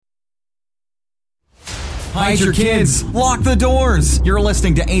hide your kids, lock the doors. You're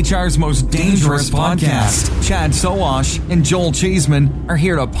listening to HR's most dangerous podcast. Chad Sowash and Joel Cheeseman are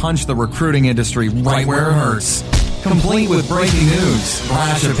here to punch the recruiting industry right where it hurts. Complete with breaking news,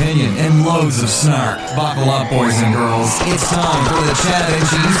 brash opinion, and loads of snark. Buckle up, boys and girls. It's time for the Chad and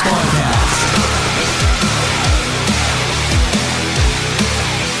Cheese Podcast.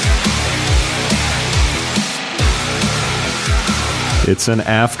 It's an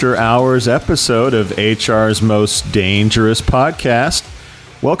after-hours episode of HR's most dangerous podcast.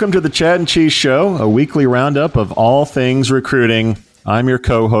 Welcome to the Chad and Cheese Show, a weekly roundup of all things recruiting. I'm your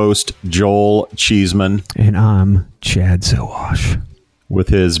co-host, Joel Cheeseman. And I'm Chad Sowash. With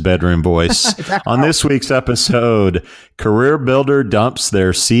his bedroom voice. On this week's episode, CareerBuilder dumps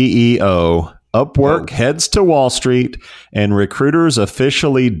their CEO, Upwork heads to Wall Street, and recruiters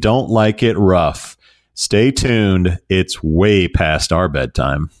officially don't like it rough. Stay tuned. It's way past our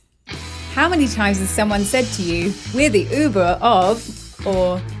bedtime. How many times has someone said to you, we're the Uber of,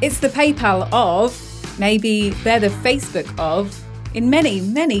 or it's the PayPal of, maybe they're the Facebook of? In many,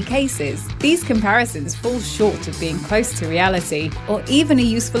 many cases, these comparisons fall short of being close to reality or even a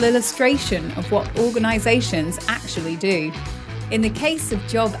useful illustration of what organizations actually do. In the case of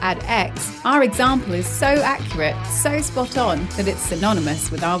Job Ad X, our example is so accurate, so spot on, that it's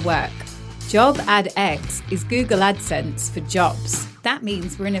synonymous with our work. Job Ad X is Google AdSense for jobs. That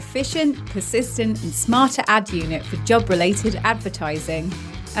means we're an efficient, persistent, and smarter ad unit for job-related advertising.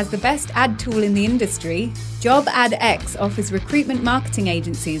 As the best ad tool in the industry, Job Ad X offers recruitment marketing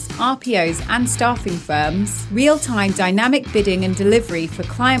agencies, RPOs, and staffing firms real-time dynamic bidding and delivery for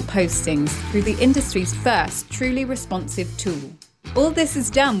client postings through the industry's first truly responsive tool. All this is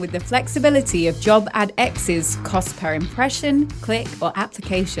done with the flexibility of Job Ad X's cost per impression, click, or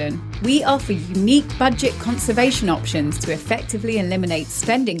application. We offer unique budget conservation options to effectively eliminate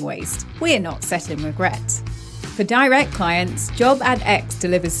spending waste. We're not set in regret. For direct clients, Job Ad X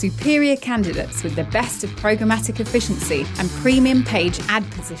delivers superior candidates with the best of programmatic efficiency and premium page ad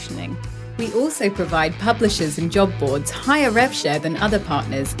positioning. We also provide publishers and job boards higher rev share than other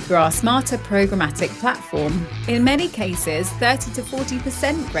partners through our smarter programmatic platform. In many cases, 30 to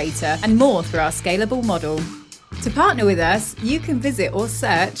 40% greater and more through our scalable model. To partner with us, you can visit or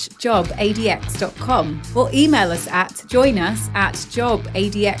search jobadx.com or email us at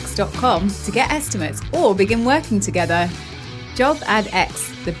joinus@jobadx.com to get estimates or begin working together. Job Ad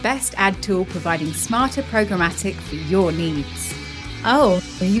X, the best ad tool providing smarter programmatic for your needs. Oh,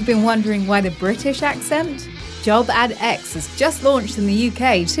 you've been wondering why the British accent? Job Ad X has just launched in the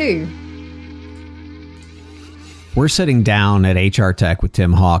UK too. We're sitting down at HR Tech with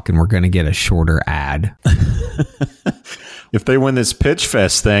Tim Hawk, and we're going to get a shorter ad. If they win this Pitch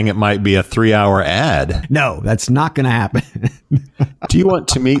Fest thing, it might be a 3-hour ad. No, that's not going to happen. Do you want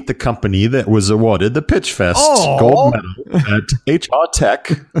to meet the company that was awarded the Pitch Fest gold medal at HR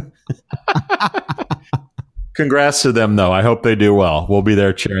Tech? Congrats to them, though. I hope they do well. We'll be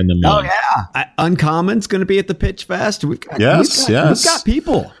there cheering them on. Oh, yeah. Uncommon's going to be at the Pitch Fest. We've got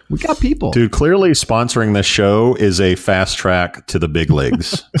people. We got people. Dude, clearly sponsoring this show is a fast track to the big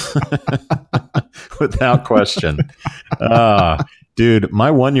leagues. Without question. Dude, my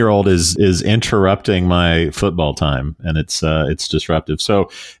 1-year-old is interrupting my football time, and it's disruptive. So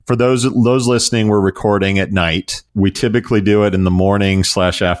for those listening, we're recording at night. We typically do it in the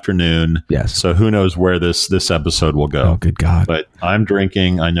morning/afternoon. Yes. So who knows where this episode will go? Oh, good God. But I'm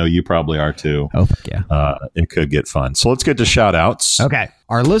drinking. I know you probably are too. Oh, yeah. It could get fun. So let's get to shout outs. Okay.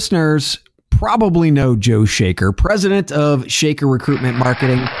 Our listeners probably know Joe Shaker, president of Shaker Recruitment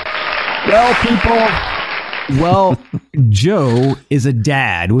Marketing. Well, people... Well, Joe is a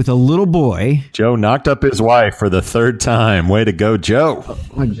dad with a little boy. Joe knocked up his wife for the third time. Way to go, Joe. Oh,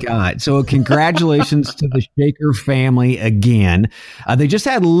 my God. So congratulations to the Shaker family again. They just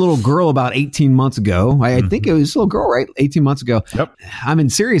had a little girl about 18 months ago. I think it was a little girl, right? 18 months ago. Yep. I'm in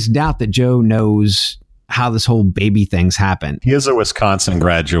serious doubt that Joe knows how this whole baby thing's happened. He is a Wisconsin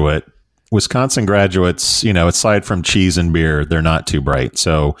graduate. Wisconsin graduates, aside from cheese and beer, they're not too bright.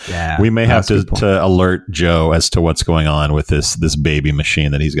 So we may have to alert Joe as to what's going on with this baby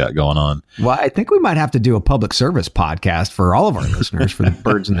machine that he's got going on. Well, I think we might have to do a public service podcast for all of our listeners, for the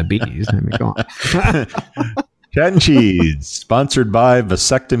birds and the bees. I mean, go on. Chad and Cheese, sponsored by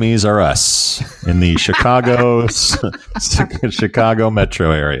Vasectomies Are Us in the Chicago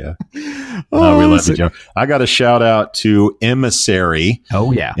metro area. We love you, Joe. I got a shout out to Emissary.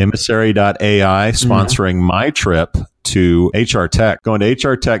 Oh, yeah. Emissary.ai sponsoring my trip to HR Tech. Going to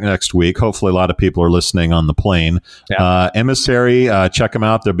HR Tech next week. Hopefully a lot of people are listening on the plane. Yeah. Emissary, check them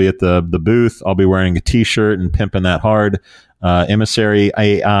out. They'll be at the booth. I'll be wearing a t-shirt and pimping that hard. Emissary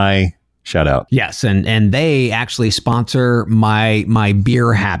AI Shout out. Yes, and they actually sponsor my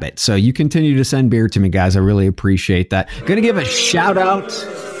beer habit. So you continue to send beer to me, guys. I really appreciate that. Going to give a shout out.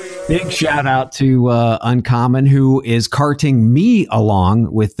 Big shout out to Uncommon, who is carting me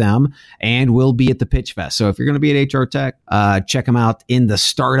along with them and will be at the Pitch Fest. So if you're going to be at HR Tech, check them out in the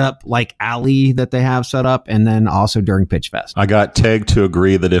startup alley that they have set up, and then also during Pitch Fest. I got Teg to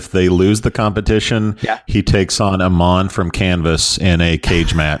agree that if they lose the competition, he takes on Amon from Canvas in a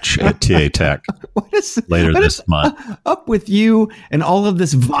cage match at TA Tech later this month. Up with you and all of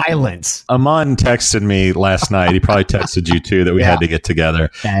this violence? Amon texted me last night. He probably texted you too that we had to get together.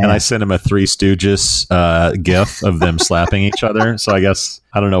 And I sent him a Three Stooges gif of them slapping each other. So I guess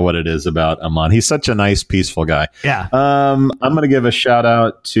I don't know what it is about Amon. He's such a nice, peaceful guy. Yeah. I'm going to give a shout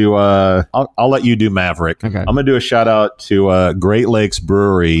out to, I'll let you do Maverick. Okay. I'm going to do a shout out to Great Lakes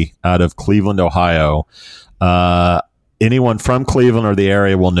Brewery out of Cleveland, Ohio. Anyone from Cleveland or the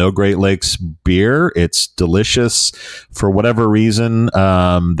area will know Great Lakes beer. It's delicious. For whatever reason,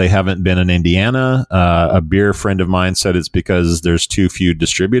 they haven't been in Indiana. A beer friend of mine said it's because there's too few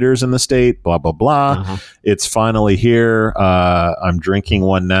distributors in the state, blah, blah, blah. Uh-huh. It's finally here. I'm drinking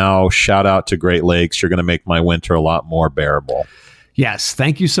one now. Shout out to Great Lakes. You're going to make my winter a lot more bearable. Yes,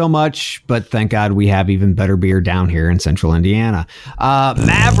 thank you so much. But thank God we have even better beer down here in central Indiana.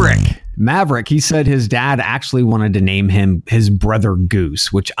 Maverick, he said his dad actually wanted to name him his brother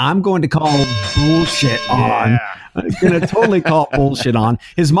Goose, which I'm going to call bullshit on. I'm going to totally call bullshit on.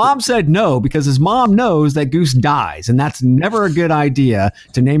 His mom said no because his mom knows that Goose dies, and that's never a good idea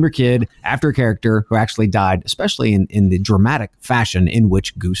to name your kid after a character who actually died, especially in the dramatic fashion in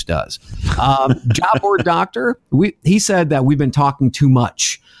which Goose does. Job board doctor, he said that we've been talking too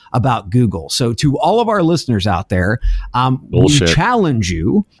much about Google. So to all of our listeners out there, we challenge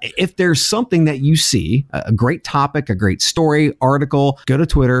you, if there's something that you see, a great topic, a great story, article, go to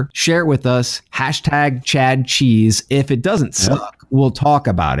Twitter, share it with us, #ChadCheese. If it doesn't suck, we'll talk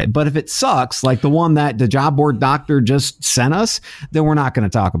about it. But if it sucks, like the one that the job board doctor just sent us, then we're not going to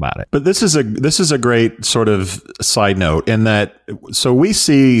talk about it. But this is a great sort of side note in that, so we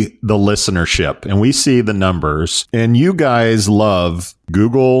see the listenership and we see the numbers, and you guys love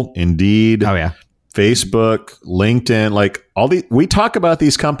Google, Indeed, Facebook, LinkedIn, like we talk about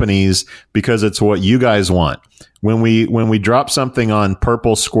these companies because it's what you guys want. When we drop something on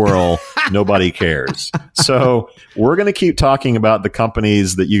Purple Squirrel, nobody cares. So we're going to keep talking about the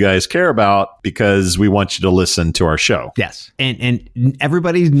companies that you guys care about because we want you to listen to our show. Yes. And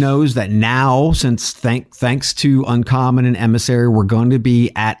everybody knows that now, since thanks to Uncommon and Emissary, we're going to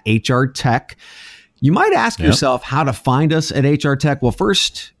be at HR Tech. You might ask yourself how to find us at HR Tech. Well,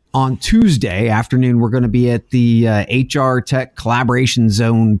 first, on Tuesday afternoon, we're going to be at the HR Tech Collaboration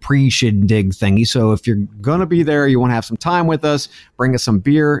Zone pre-shindig thingy. So if you're going to be there, you want to have some time with us, bring us some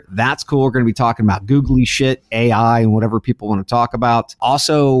beer. That's cool. We're going to be talking about googly shit, AI, and whatever people want to talk about.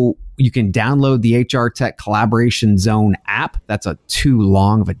 Also, you can download the HR Tech Collaboration Zone app. That's too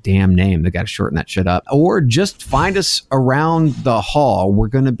long of a damn name. They got to shorten that shit up. Or just find us around the hall. We're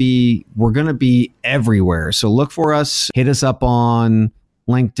gonna be everywhere. So look for us. Hit us up on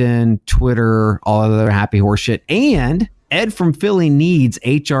LinkedIn, Twitter, all other happy horse shit. And Ed from Philly needs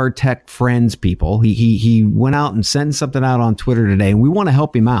HR Tech friends, people. He went out and sent something out on Twitter today, and we want to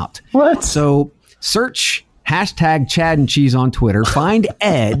help him out. What? So search #ChadandCheese on Twitter. Find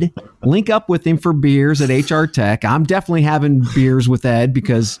Ed, link up with him for beers at HR Tech. I'm definitely having beers with Ed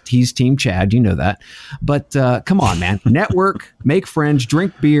because he's Team Chad. You know that. But come on, man. Network, make friends,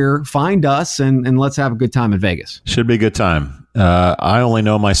 drink beer, find us, and let's have a good time in Vegas. Should be a good time. I only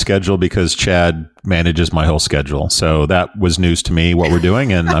know my schedule because Chad manages my whole schedule. So that was news to me, what we're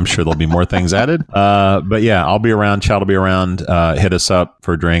doing, and I'm sure there'll be more things added. But yeah, I'll be around. Chad will be around. Hit us up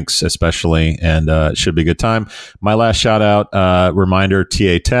for drinks, especially, and it should be a good time. My last shout out, reminder,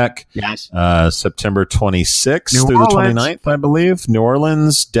 TA Tech, September 26th through the 29th, I believe. New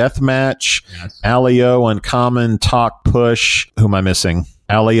Orleans, Deathmatch, Alio, Uncommon, Talk Push. Who am I missing?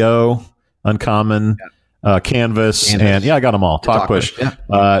 Alio, Uncommon. Canvas, and I got them all. Talk Push.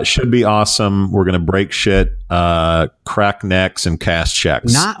 Should be awesome. We're going to break shit, crack necks, and cast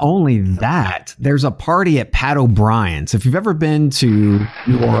checks. Not only that, there's a party at Pat O'Brien's. If you've ever been to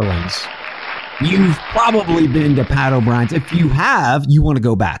New Orleans, you've probably been to Pat O'Brien's. If you have, you want to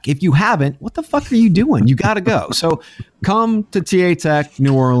go back. If you haven't, what the fuck are you doing? You got to go. So come to TA Tech,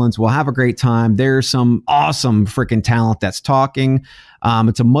 New Orleans. We'll have a great time. There's some awesome freaking talent that's talking.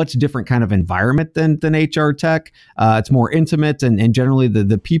 It's a much different kind of environment than HR Tech. It's more intimate, and generally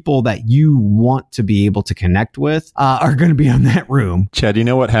the people that you want to be able to connect with are going to be in that room. Chad, you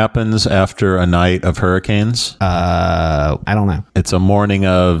know what happens after a night of hurricanes? I don't know. It's a morning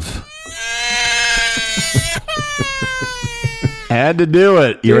of Had to do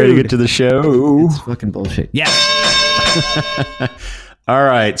it. You ready to get to the show? It's fucking bullshit. Yeah. All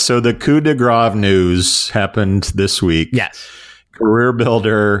right. So the coup de grace news happened this week. Yes.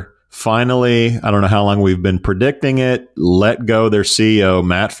 CareerBuilder finally, I don't know how long we've been predicting it, let go their CEO,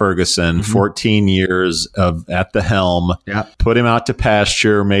 Matt Ferguson, 14 years at the helm, put him out to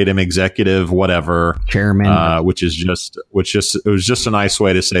pasture, made him executive, whatever. Chairman. Which it was just a nice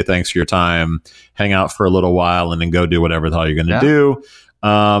way to say thanks for your time, hang out for a little while, and then go do whatever the hell you're going to do.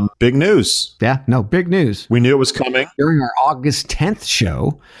 Big news. Yeah, no, big news. We knew it was coming. During our August 10th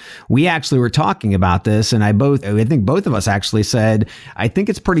show, we actually were talking about this, and I think both of us actually said, I think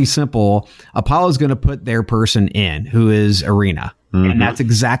it's pretty simple. Apollo's going to put their person in, who is Irina. And that's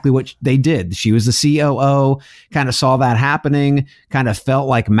exactly what they did. She was the COO, kind of saw that happening, kind of felt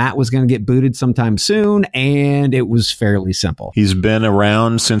like Matt was going to get booted sometime soon, and it was fairly simple. He's been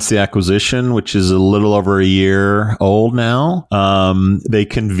around since the acquisition, which is a little over a year old now. They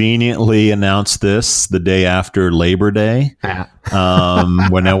conveniently announced this the day after Labor Day,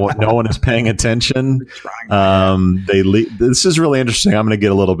 when no one is paying attention. This is really interesting. I'm going to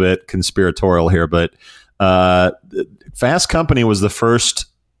get a little bit conspiratorial here, but Fast Company was the first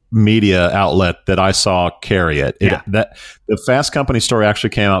media outlet that I saw carry it. The Fast Company story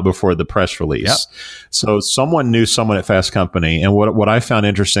actually came out before the press release. So someone knew someone at Fast Company. And what I found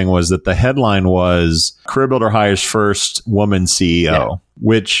interesting was that the headline was CareerBuilder hires first woman CEO,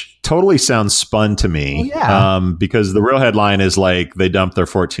 which totally sounds spun to me. Because the real headline is like they dumped their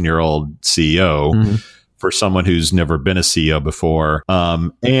 14-year-old CEO. For someone who's never been a CEO before.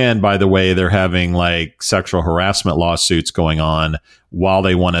 And by the way, they're having like sexual harassment lawsuits going on while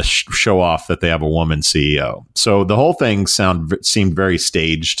they want to show off that they have a woman CEO. So the whole thing seemed very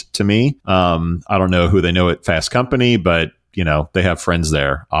staged to me. I don't know who they know at Fast Company, but they have friends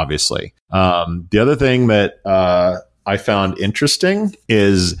there, obviously. The other thing that I found interesting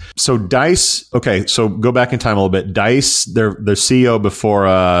is Dice. Okay, so go back in time a little bit. Dice, their CEO before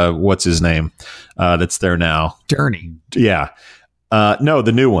what's his name? That's there now. Journey. Yeah. No,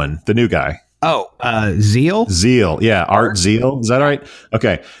 the new one, the new guy. Oh, Zeal? Zeal. Yeah. Art Zeal. Is that right?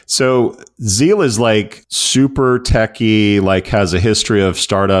 Okay. So Zeal is like super techie, like has a history of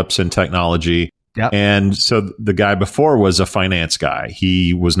startups and technology. Yep. And so the guy before was a finance guy.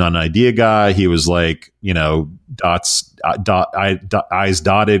 He was not an idea guy. He was like, I's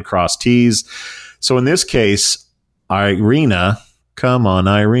dotted, cross T's. So in this case, Irina, come on,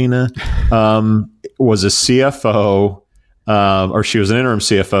 Irina, was a CFO, or she was an interim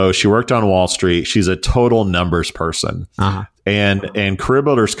CFO. She worked on Wall Street. She's a total numbers person. And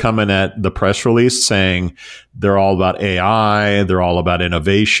CareerBuilder's coming at the press release saying they're all about AI, they're all about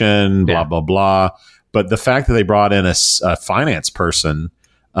innovation, blah, blah, blah. But the fact that they brought in a finance person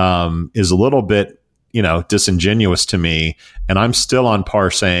is a little bit, disingenuous to me. And I'm still on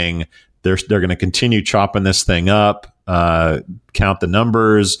par saying they're going to continue chopping this thing up, count the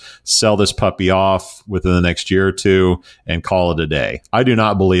numbers, sell this puppy off within the next year or two, and call it a day. I do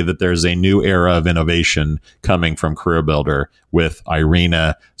not believe that there's a new era of innovation coming from CareerBuilder with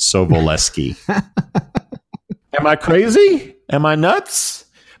Irina Sovoleski. Am I crazy? Am I nuts?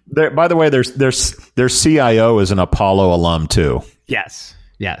 By the way, their CIO is an Apollo alum too. Yes.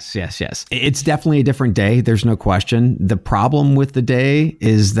 It's definitely a different day. There's no question. The problem with the day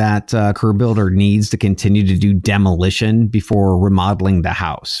is that CareerBuilder needs to continue to do demolition before remodeling the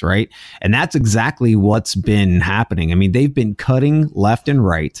house, right? And that's exactly what's been happening. I mean, they've been cutting left and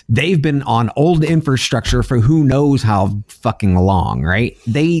right. They've been on old infrastructure for who knows how fucking long, right?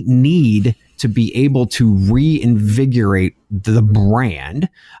 They need to be able to reinvigorate the brand,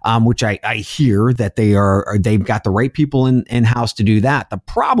 which I hear that they've got the right people in house to do that. The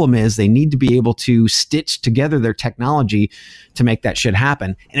problem is they need to be able to stitch together their technology to make that shit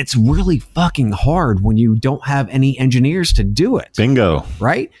happen. And it's really fucking hard when you don't have any engineers to do it. Bingo.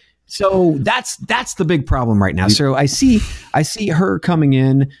 Right? So that's the big problem right now. So I see her coming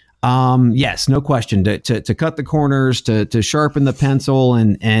in. Yes, no question, to cut the corners, to sharpen the pencil.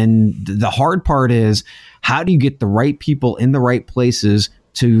 And the hard part is, how do you get the right people in the right places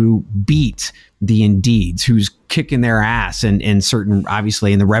to beat the Indeeds, who's kicking their ass in certain,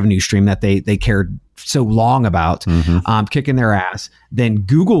 obviously in the revenue stream that they cared so long about, kicking their ass. Then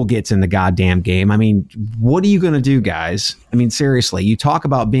Google gets in the goddamn game. I mean, what are you going to do, guys? I mean, seriously, you talk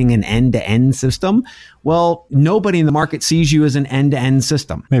about being an end-to-end system. Well, nobody in the market sees you as an end-to-end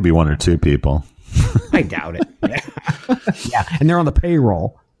system. Maybe one or two people. I doubt it. Yeah. And they're on the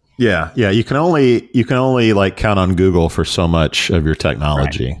payroll. Yeah. You can only like count on Google for so much of your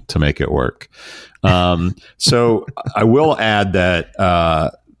technology to make it work. So I will add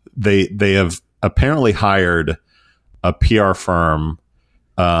that they have apparently hired a PR firm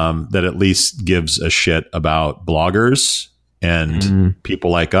that at least gives a shit about bloggers and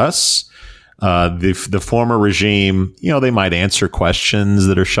people like us. The former regime, they might answer questions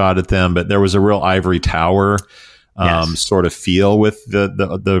that are shot at them, but there was a real ivory tower sort of feel with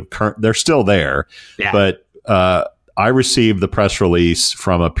the current. They're still there, but I received the press release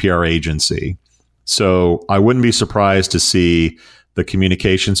from a PR agency, so I wouldn't be surprised to see the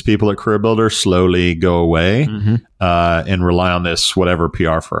communications people at CareerBuilder slowly go away and rely on this whatever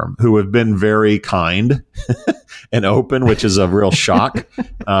PR firm, who have been very kind and open, which is a real shock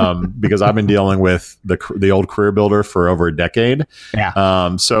because I've been dealing with the old CareerBuilder for over a decade.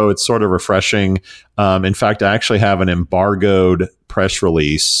 So it's sort of refreshing. In fact, I actually have an embargoed press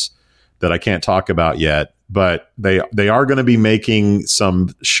release that I can't talk about yet, but they are going to be making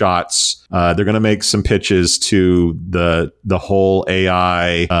some shots. They're going to make some pitches to the whole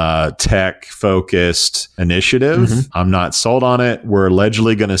AI tech focused initiative. I'm not sold on it. We're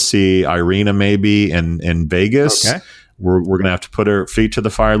allegedly going to see Irina maybe in Vegas. Okay. We're going to have to put our feet to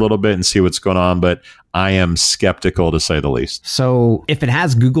the fire a little bit and see what's going on, but I am skeptical to say the least. So if it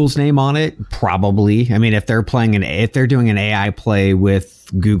has Google's name on it, probably. I mean, if they're doing an AI play with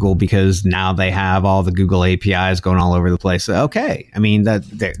Google because now they have all the Google APIs going all over the place. Okay. I mean,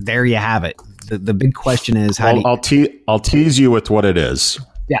 there you have it. The big question is I'll tease you with what it is.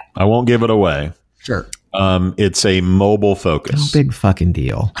 Yeah. I won't give it away. Sure. It's a mobile focus. No big fucking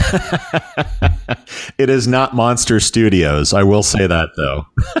deal. It is not Monster Studios. I will say that though.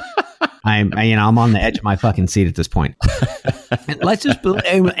 I'm on the edge of my fucking seat at this point. And let's just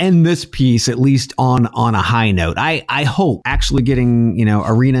end this piece at least on a high note. I hope actually getting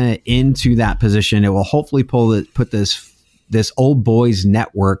Irina into that position, it will hopefully put this old boys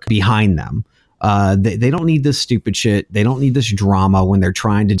network behind them. They don't need this stupid shit. They don't need this drama when they're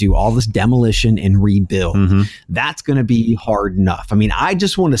trying to do all this demolition and rebuild. That's going to be hard enough. I mean, I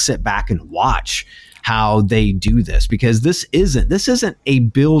just want to sit back and watch how they do this, because this isn't a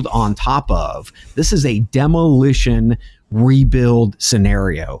build on top of. This is a demolition rebuild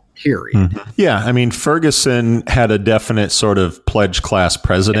scenario, period. Yeah. I mean, Ferguson had a definite sort of pledge class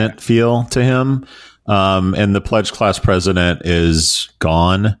president feel to him. And the pledge class president is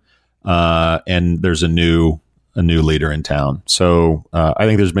gone. And there's a new leader in town. So I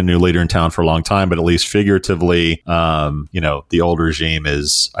think there's been a new leader in town for a long time, but at least figuratively, the old regime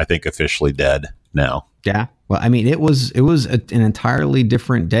is, I think, officially dead now. Yeah. Well, I mean, it was an entirely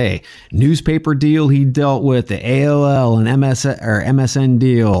different day. Newspaper deal he dealt with, the AOL and MSN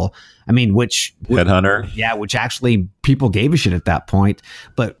deal. I mean, which Headhunter. Yeah, which actually people gave a shit at that point.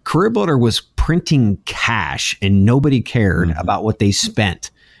 But CareerBuilder was printing cash and nobody cared about what they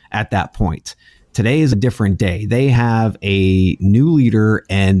spent at that point. Today is a different day. They have a new leader,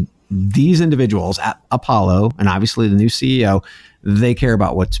 and these individuals at Apollo, and obviously the new CEO, they care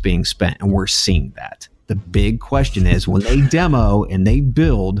about what's being spent, and we're seeing that. The big question is, when they demo and they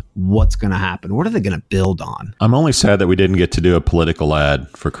build, what's going to happen? What are they going to build on? I'm only sad that we didn't get to do a political ad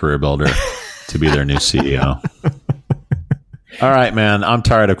for CareerBuilder to be their new CEO. All right, man. I'm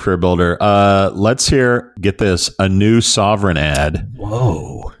tired of CareerBuilder. Let's get this, a new Sovereign ad.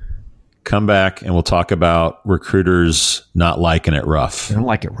 Whoa. Come back and we'll talk about recruiters not liking it rough. I don't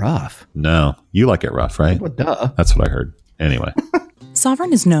like it rough. No, you like it rough, right? Well, duh. That's what I heard. Anyway.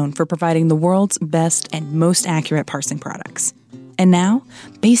 Sovereign is known for providing the world's best and most accurate parsing products. And now,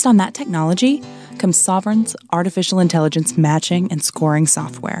 based on that technology, comes Sovereign's artificial intelligence matching and scoring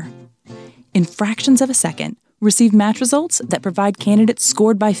software. In fractions of a second, receive match results that provide candidates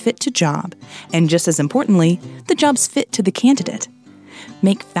scored by fit to job, and just as importantly, the job's fit to the candidate.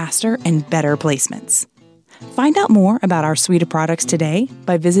 Make faster and better placements. Find out more about our suite of products today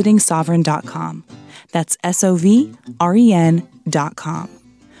by visiting sovereign.com. That's SOVREN.com.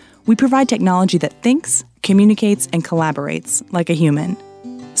 We provide technology that thinks, communicates, and collaborates like a human.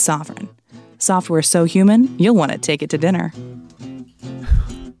 Sovereign. Software so human, you'll want to take it to dinner.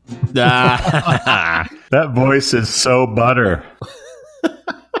 That voice is so butter.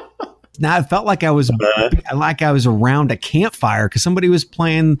 Now, I felt like I was around a campfire because somebody was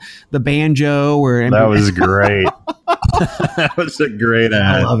playing the banjo. That was great. That was a great ad.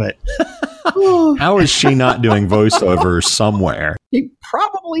 I love it. How is she not doing voiceover somewhere? He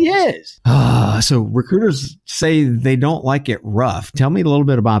probably is. So recruiters say they don't like it rough. Tell me a little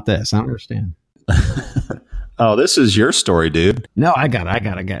bit about this. I don't understand. Oh, this is your story, dude. No, I got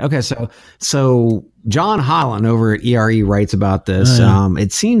it. Okay, so John Holland over at ERE writes about this.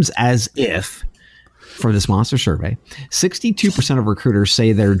 It seems as if, for this monster survey, 62% of recruiters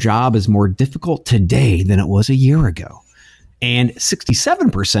say their job is more difficult today than it was a year ago. And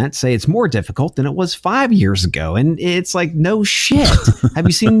 67% say it's more difficult than it was 5 years ago. And it's like, no shit. Have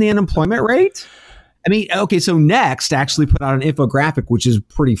you seen the unemployment rate? I mean, okay, so Next actually put out an infographic, which is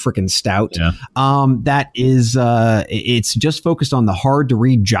pretty freaking stout. Yeah. That is, it's just focused on the hard to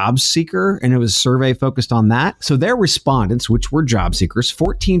read job seeker, and it was a survey focused on that. So their respondents, which were job seekers,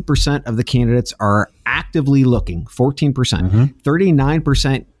 14% of the candidates are actively looking, 14%,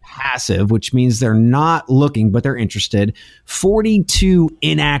 39% passive, which means they're not looking, but they're interested, 42%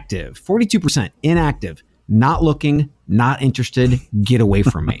 inactive, not looking, not interested, get away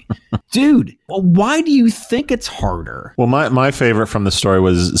from me. Dude, why do you think it's harder? Well, my favorite from the story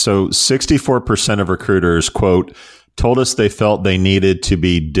was, so 64% of recruiters, quote, told us they felt they needed to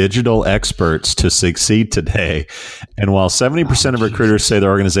be digital experts to succeed today. And while 70% of recruiters say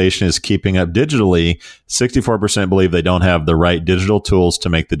their organization is keeping up digitally, 64% believe they don't have the right digital tools to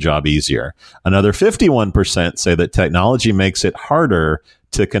make the job easier. Another 51% say that technology makes it harder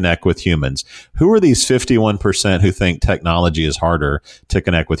to connect with humans. Who are these 51% who think technology is harder to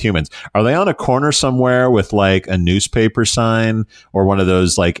connect with humans? Are they on a corner somewhere with like a newspaper sign or one of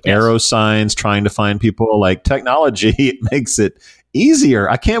those like arrow signs trying to find people? Like, technology makes it easier.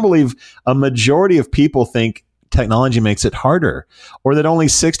 I can't believe a majority of people think technology makes it harder, or that only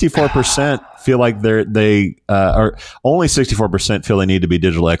 64% feel like or only 64% feel they need to be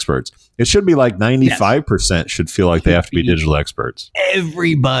digital experts. It should be like 95% should feel like they have to be digital experts.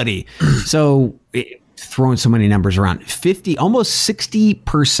 Everybody. So throwing so many numbers around, almost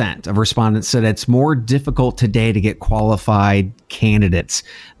 60% of respondents said it's more difficult today to get qualified candidates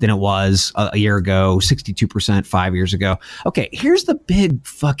than it was a year ago, 62% 5 years ago. Okay, here's the big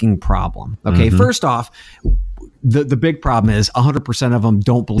fucking problem. Okay, first off, the big problem is 100% of them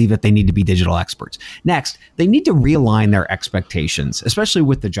don't believe that they need to be digital experts. Next, they need to realign their expectations, especially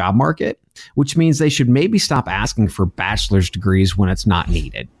with the job market, which means they should maybe stop asking for bachelor's degrees when it's not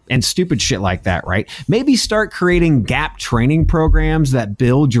needed and stupid shit like that, right? Maybe start creating gap training programs that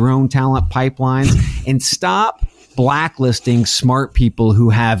build your own talent pipelines and stop blacklisting smart people who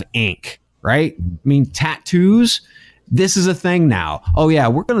have ink, right? I mean, tattoos. This is a thing now. Oh, yeah,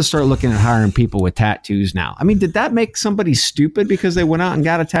 we're going to start looking at hiring people with tattoos now. I mean, did that make somebody stupid because they went out and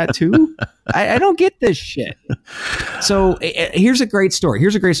got a tattoo? I don't get this shit. So here's a great story.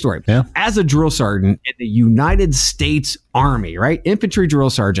 Yeah. As a drill sergeant in the United States Army, right? Infantry drill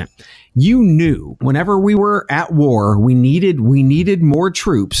sergeant. You knew whenever we were at war, we needed more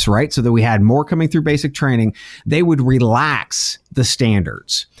troops, right? So that we had more coming through basic training. They would relax the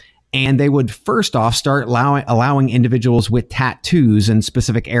standards. And they would first off start allowing individuals with tattoos in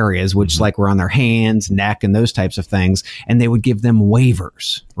specific areas, which like were on their hands, neck, and those types of things. And they would give them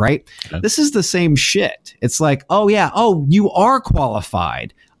waivers, right? Okay. This is the same shit. It's like, oh yeah, oh, you are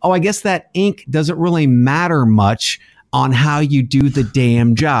qualified. Oh, I guess that ink doesn't really matter much on how you do the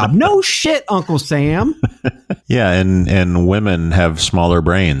damn job. No shit, Uncle Sam. Yeah, and women have smaller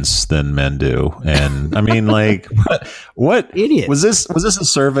brains than men do. And I mean, like, what idiot was this? Was this a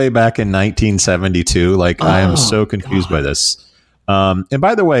survey back in 1972? Like, I am so confused by this. And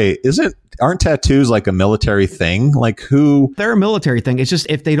by the way, aren't tattoos like a military thing? Like, who? They're a military thing. It's just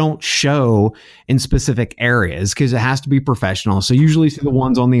if they don't show in specific areas, because it has to be professional. So usually see the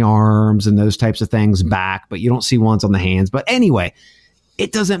ones on the arms and those types of things back, but you don't see ones on the hands. But anyway,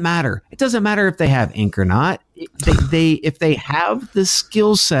 it doesn't matter. It doesn't matter if they have ink or not. If they have the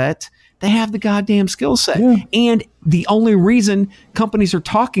skill set, they have the goddamn skill set. Yeah. And the only reason companies are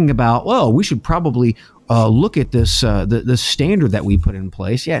talking about, well, we should probably look at this the standard that we put in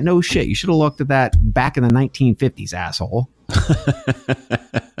place. Yeah, no shit. You should have looked at that back in the 1950s, asshole.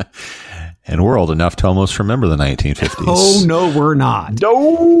 And we're old enough to almost remember the 1950s. Oh, no, we're not.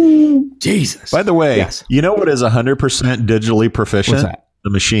 No. Jesus. By the way, yes. You know what is 100% digitally proficient? What's that? The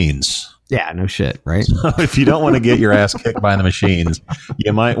machines. Yeah, no shit, right? So if you don't want to get your ass kicked by the machines,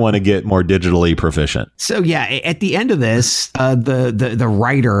 you might want to get more digitally proficient. So yeah, at the end of this, the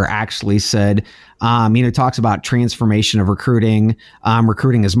writer actually said, talks about transformation of recruiting.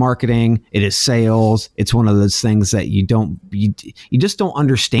 Recruiting is marketing. It is sales. It's one of those things that you just don't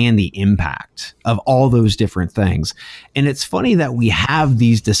understand the impact of all those different things. And it's funny that we have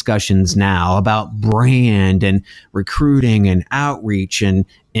these discussions now about brand and recruiting and outreach and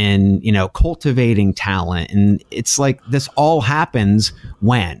cultivating talent. And it's like this all happens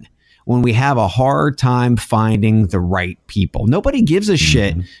when we have a hard time finding the right people. Nobody gives a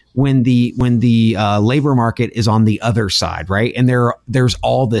shit when the labor market is on the other side, right? And there's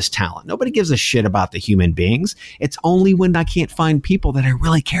all this talent. Nobody gives a shit about the human beings. It's only when I can't find people that I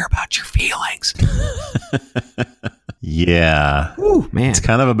really care about your feelings. Yeah. Ooh, man. It's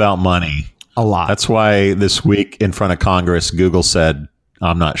kind of about money. A lot. That's why this week in front of Congress, Google said,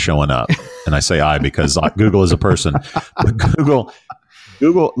 I'm not showing up. And I say I because Google is a person. But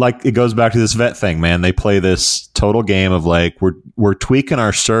Google, like, it goes back to this vet thing, man. They play this total game of like, we're tweaking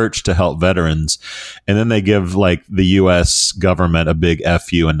our search to help veterans. And then they give like the U.S. government a big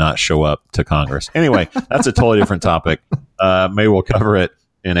FU and not show up to Congress. Anyway, that's a totally different topic. Maybe we'll cover it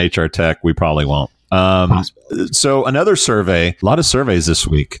in HR Tech. We probably won't. So another survey, a lot of surveys this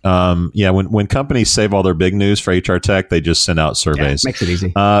week. When companies save all their big news for HR Tech, they just send out surveys. Makes it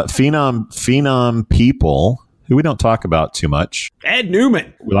easy. Phenom People, who we don't talk about too much. Ed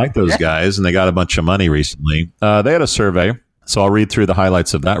Newman. We like those guys, and they got a bunch of money recently. They had a survey. So I'll read through the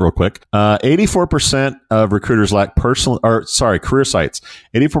highlights of that real quick. 84% of recruiters lack career sites.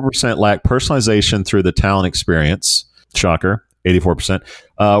 84% lack personalization through the talent experience. Shocker. 84%.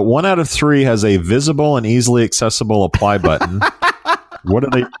 1 out of 3 has a visible and easily accessible apply button.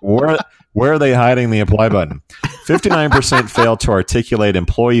 Where are they hiding the apply button? 59% fail to articulate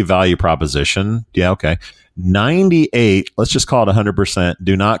employee value proposition. Yeah, okay. 98, let's just call it 100%,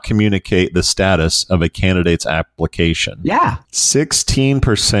 do not communicate the status of a candidate's application. Yeah.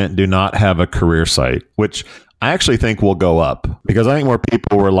 16% do not have a career site, which I actually think will go up because I think more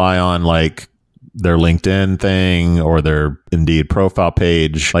people rely on like their LinkedIn thing or their Indeed profile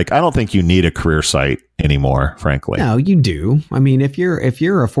page. Like, I don't think you need a career site anymore, frankly. No, you do. I mean, if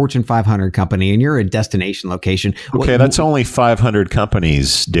you're a Fortune 500 company and you're a destination location. Okay, that's only 500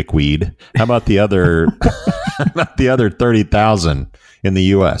 companies, dickweed. How about the other 30,000 in the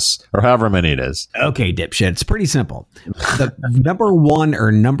US or however many it is? Okay, dipshit. It's pretty simple. The number 1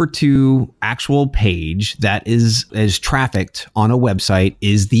 or number 2 actual page that is trafficked on a website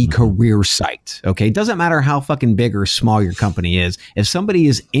is the career site. Okay, it doesn't matter how fucking big or small your company is. If somebody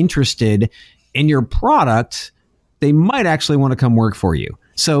is interested in your product, they might actually want to come work for you.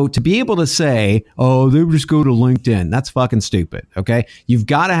 So to be able to say, oh, they would just go to LinkedIn, that's fucking stupid. Okay. You've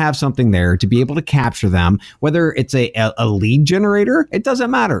got to have something there to be able to capture them, whether it's a lead generator, it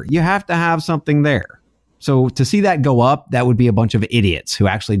doesn't matter. You have to have something there. So to see that go up, that would be a bunch of idiots who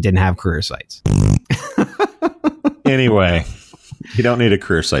actually didn't have career sites. Anyway, you don't need a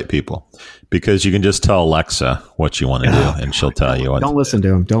career site, people, because you can just tell Alexa what you want to do, and she'll tell you what. Don't listen to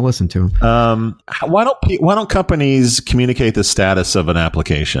him. Don't listen to him. Why don't companies communicate the status of an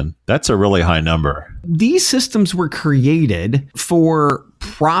application? That's a really high number. These systems were created for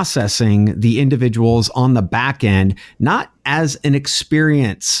processing the individuals on the back end, not as an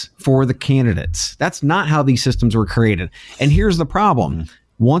experience for the candidates. That's not how these systems were created. And here's the problem.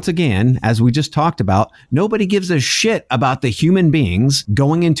 Once again, as we just talked about, nobody gives a shit about the human beings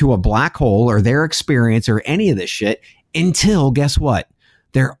going into a black hole or their experience or any of this shit until, guess what?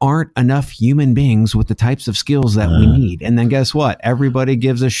 There aren't enough human beings with the types of skills that we need. And then guess what? Everybody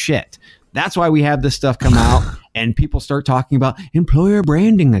gives a shit. That's why we have this stuff come out and people start talking about employer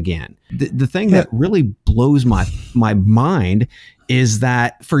branding again. The thing that really blows my mind is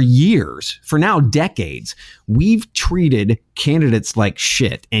that for years, for now decades, we've treated candidates like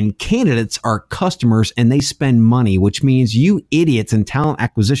shit, and candidates are customers and they spend money, which means you idiots in talent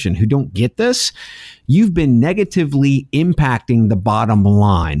acquisition who don't get this, you've been negatively impacting the bottom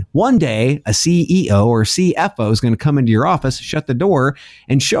line. One day, a CEO or CFO is going to come into your office, shut the door,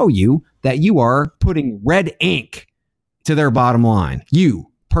 and show you that you are putting red ink to their bottom line.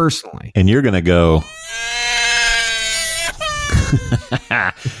 You personally. And you're going to go...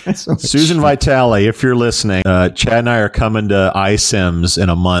 Susan Vitale, if you're listening, Chad and I are coming to iSIMS in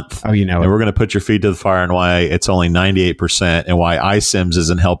a month. Oh, you know, and we're going to put your feet to the fire on why it's only 98% and why iSIMS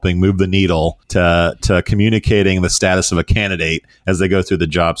isn't helping move the needle to communicating the status of a candidate as they go through the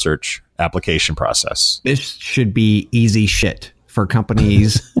job search application process. This should be easy shit for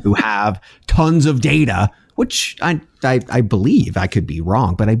companies who have tons of data, which I believe, I could be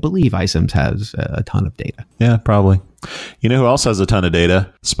wrong, but I believe iSIMS has a ton of data. Yeah, probably. You know who else has a ton of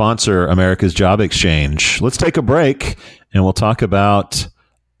data? Sponsor America's Job Exchange. Let's take a break and we'll talk about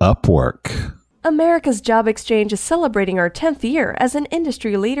Upwork. America's Job Exchange is celebrating our 10th year as an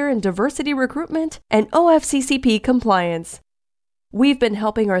industry leader in diversity recruitment and OFCCP compliance. We've been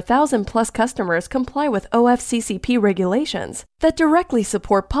helping our 1,000-plus customers comply with OFCCP regulations that directly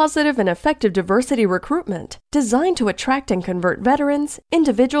support positive and effective diversity recruitment, designed to attract and convert veterans,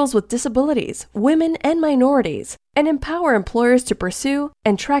 individuals with disabilities, women, and minorities, and empower employers to pursue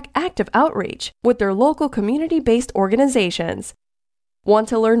and track active outreach with their local community-based organizations. Want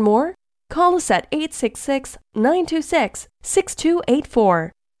to learn more? Call us at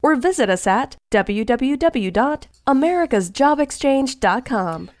 866-926-6284. Or visit us at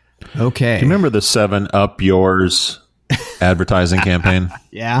www.americasjobexchange.com. Okay. Do you remember the 7 Up Yours advertising campaign?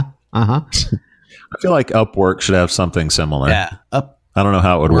 Yeah. Uh-huh. I feel like Upwork should have something similar. Yeah. I don't know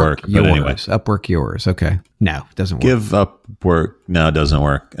how it would work, but anyway. Upwork yours. Okay. No, it doesn't work. Give Upwork. No, it doesn't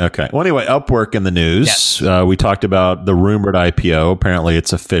work. Okay. Well, anyway, Upwork in the news. Yes. We talked about the rumored IPO. Apparently,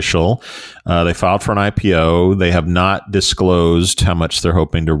 it's official. They filed for an IPO. They have not disclosed how much they're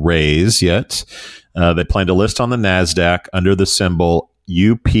hoping to raise yet. They plan to list on the NASDAQ under the symbol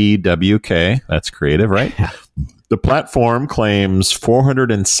UPWK. That's creative, right? Yeah. The platform claims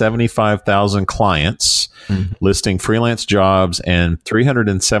 475,000 clients, listing freelance jobs and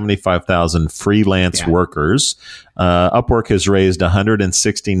 375,000 freelance workers. Upwork has raised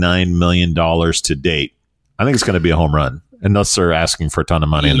 $169 million to date. I think it's going to be a home run, unless they're asking for a ton of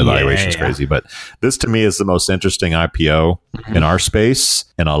money and the valuation's crazy. But this, to me, is the most interesting IPO in our space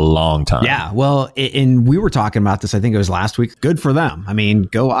in a long time. Yeah, well, and we were talking about this, I think it was last week. Good for them. I mean,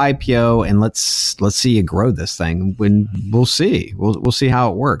 go IPO and let's see you grow this thing. When we'll see. We'll see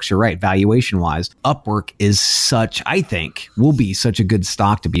how it works. You're right. Valuation wise, Upwork is will be such a good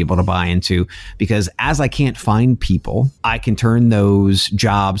stock to be able to buy into, because as I can't find people, I can turn those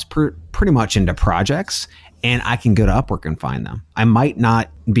jobs pretty much into projects. And I can go to Upwork and find them. I might not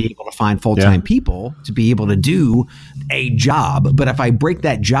be able to find full-time people to be able to do a job, but if I break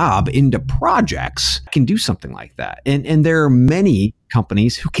that job into projects, I can do something like that. And there are many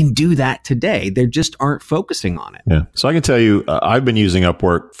companies who can do that today. They just aren't focusing on it. Yeah. So I can tell you, I've been using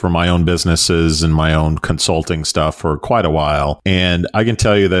Upwork for my own businesses and my own consulting stuff for quite a while. And I can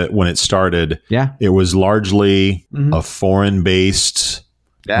tell you that when it started, it was largely a foreign-based,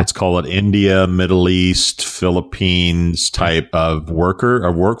 let's call it India, Middle East, Philippines type of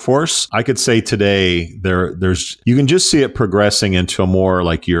workforce. I could say today there's you can just see it progressing into a more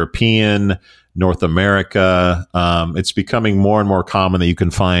like European, North America. It's becoming more and more common that you can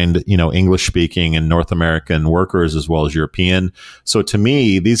find, English speaking and North American workers as well as European. So to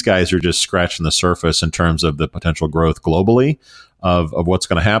me, these guys are just scratching the surface in terms of the potential growth globally of what's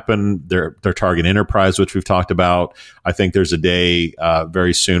going to happen. Their target enterprise, which we've talked about. I think there's a day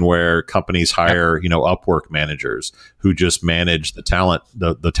very soon where companies hire, Upwork managers who just manage the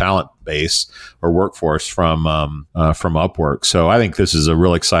talent base or workforce from Upwork. So I think this is a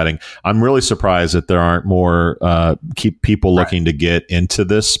real exciting. I'm really surprised that there aren't more people looking to get into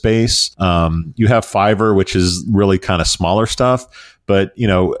this space. You have Fiverr, which is really kind of smaller stuff. But,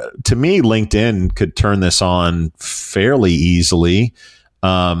 to me, LinkedIn could turn this on fairly easily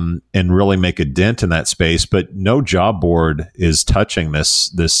and really make a dent in that space. But no job board is touching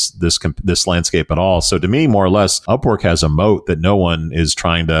this landscape at all. So to me, more or less, Upwork has a moat that no one is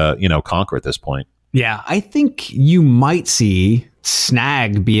trying to, conquer at this point. Yeah, I think you might see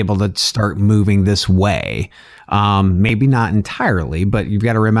Snag be able to start moving this way. Maybe not entirely, but you've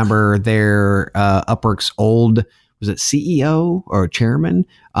got to remember their Upwork's old, was it CEO or chairman,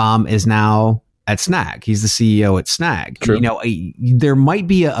 is now at Snag. He's the CEO at Snag. True. There might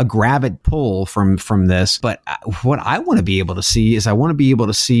be a gravid pull from this, but what I want to be able to see is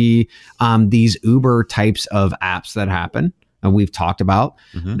these Uber types of apps that happen. And we've talked about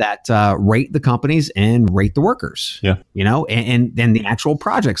that rate the companies and rate the workers. Yeah. And the actual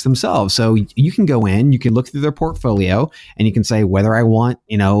projects themselves. So you can go in, you can look through their portfolio, and you can say whether I want,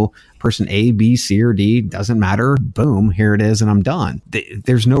 person A, B, C, or D, doesn't matter. Boom, here it is, and I'm done.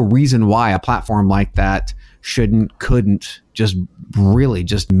 There's no reason why a platform like that couldn't just really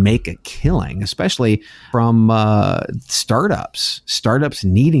just make a killing, especially from startups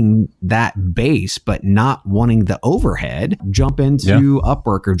needing that base, but not wanting the overhead. Jump into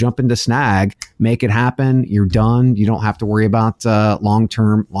Upwork or jump into Snag, make it happen. You're done. You don't have to worry about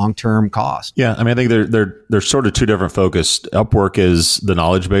long-term cost. Yeah. I mean, I think they're sort of two different focus. Upwork is the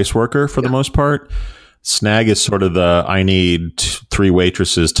knowledge-based worker for the most part. Snag is sort of I need 3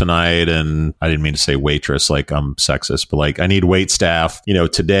 waitresses tonight. And I didn't mean to say waitress like I'm sexist, but like I need wait staff.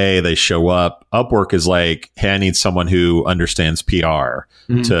 Today they show up. Upwork is like, hey, I need someone who understands PR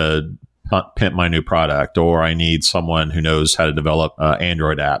to pimp my new product, or I need someone who knows how to develop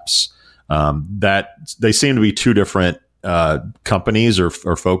Android apps. That they seem to be two different companies or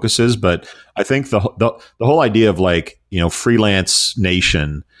focuses, but I think the whole idea of freelance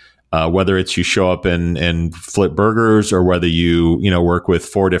nation. Whether it's you show up and flip burgers, or whether you work with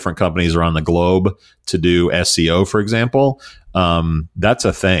 4 different companies around the globe to do SEO, for example, that's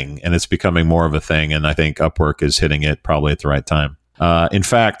a thing, and it's becoming more of a thing. And I think Upwork is hitting it probably at the right time. In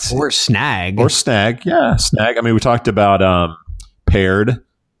fact, or Snag, yeah, Snag. I mean, we talked about Paired.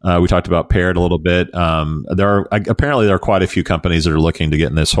 We talked about Paired a little bit. There are quite a few companies that are looking to get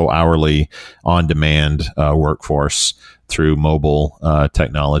in this whole hourly on-demand workforce through mobile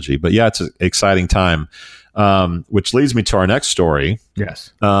technology. But yeah, it's an exciting time. which leads me to our next story.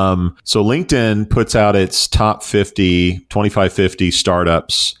 Yes. So LinkedIn puts out its top 25-50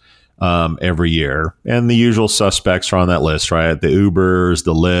 startups every year, and the usual suspects are on that list, right? The Ubers,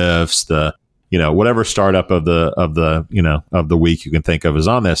 the Lyfts, the whatever startup of the week you can think of is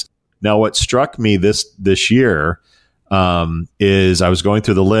on this. Now, what struck me this year is I was going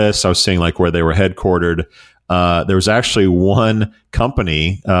through the list. I was seeing like where they were headquartered. There was actually one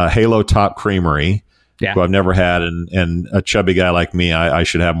company, Halo Top Creamery, who I've never had, and a chubby guy like me, I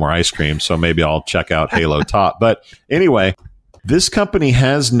should have more ice cream. So maybe I'll check out Halo Top. But anyway, this company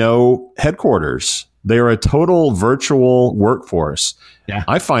has no headquarters. They're a total virtual workforce. Yeah.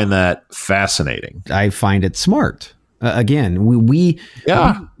 I find that fascinating. I find it smart. Again, we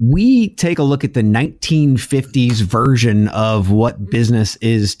take a look at the 1950s version of what business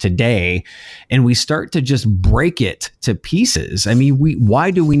is today, and we start to just break it to pieces. I mean, why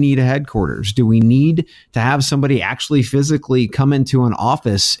do we need a headquarters? Do we need to have somebody actually physically come into an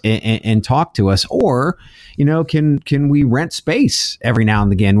office and talk to us? Or, can we rent space every now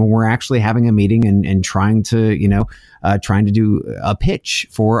and again when we're actually having a meeting and trying to do a pitch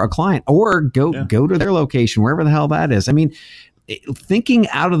for a client, or go to their location, wherever the hell that is. I mean, thinking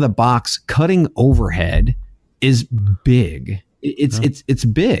out of the box, cutting overhead is big. It's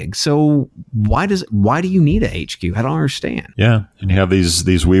big. So why do you need a HQ? I don't understand. Yeah. And you have these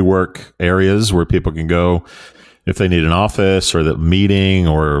WeWork areas where people can go if they need an office or the meeting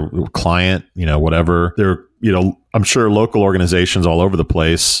or client, whatever. They're, I'm sure local organizations all over the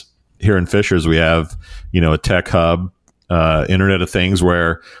place. Here in Fishers, we have, a tech hub, Internet of Things,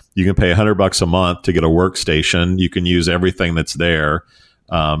 where you can pay $100 a month to get a workstation. You can use everything that's there,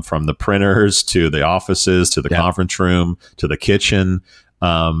 from the printers to the offices to the conference room to the kitchen.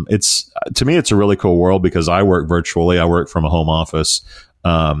 To me, it's a really cool world because I work virtually. I work from a home office.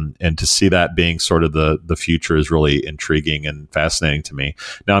 And to see that being sort of the future is really intriguing and fascinating to me.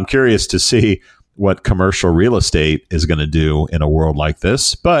 Now, I'm curious to see what commercial real estate is going to do in a world like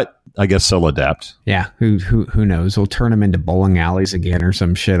this, but I guess they'll adapt. Yeah. Who knows? We'll turn them into bowling alleys again or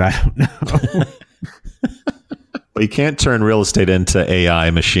some shit. I don't know. Well, you can't turn real estate into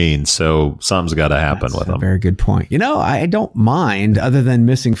AI machines, so something's got to happen with them. Very good point. I don't mind, other than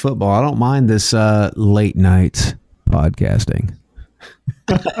missing football, I don't mind this late night podcasting.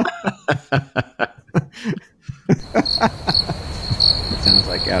 Sounds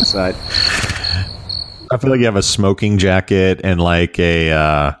like outside. I feel like you have a smoking jacket and like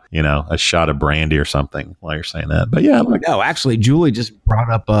a shot of brandy or something while you're saying that. But yeah. No, actually, Julie just brought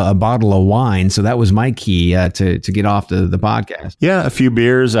up a bottle of wine. So that was my key to get off the podcast. Yeah, a few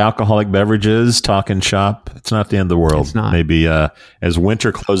beers, alcoholic beverages, talking shop. It's not the end of the world. It's not. Maybe as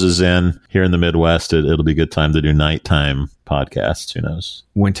winter closes in here in the Midwest, it'll be a good time to do nighttime podcasts. Who knows?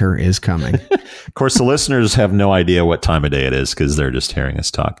 Winter is coming. Of course, the listeners have no idea what time of day it is because they're just hearing us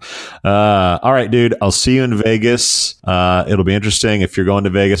talk. All right, dude. I'll see you in Vegas. It'll be interesting. If you're going to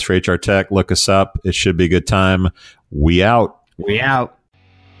Vegas for HR Tech, look us up. It should be a good time. We out. We out.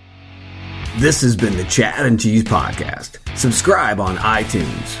 This has been the Chad and Cheese Podcast. Subscribe on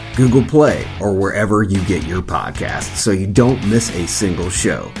iTunes, Google Play, or wherever you get your podcasts so you don't miss a single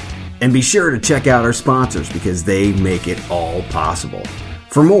show. And be sure to check out our sponsors because they make it all possible.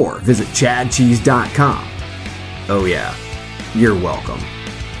 For more, visit chadcheese.com. Oh yeah, you're welcome.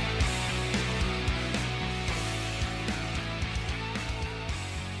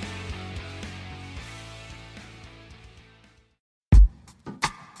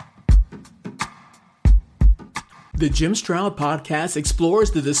 The Jim Stroud Podcast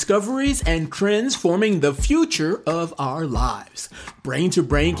explores the discoveries and trends forming the future of our lives.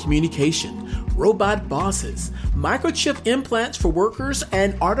 Brain-to-brain communication, robot bosses, microchip implants for workers,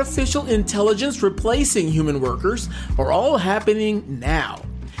 and artificial intelligence replacing human workers are all happening now.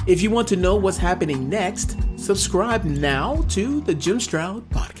 If you want to know what's happening next, subscribe now to the Jim Stroud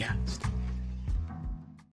Podcast.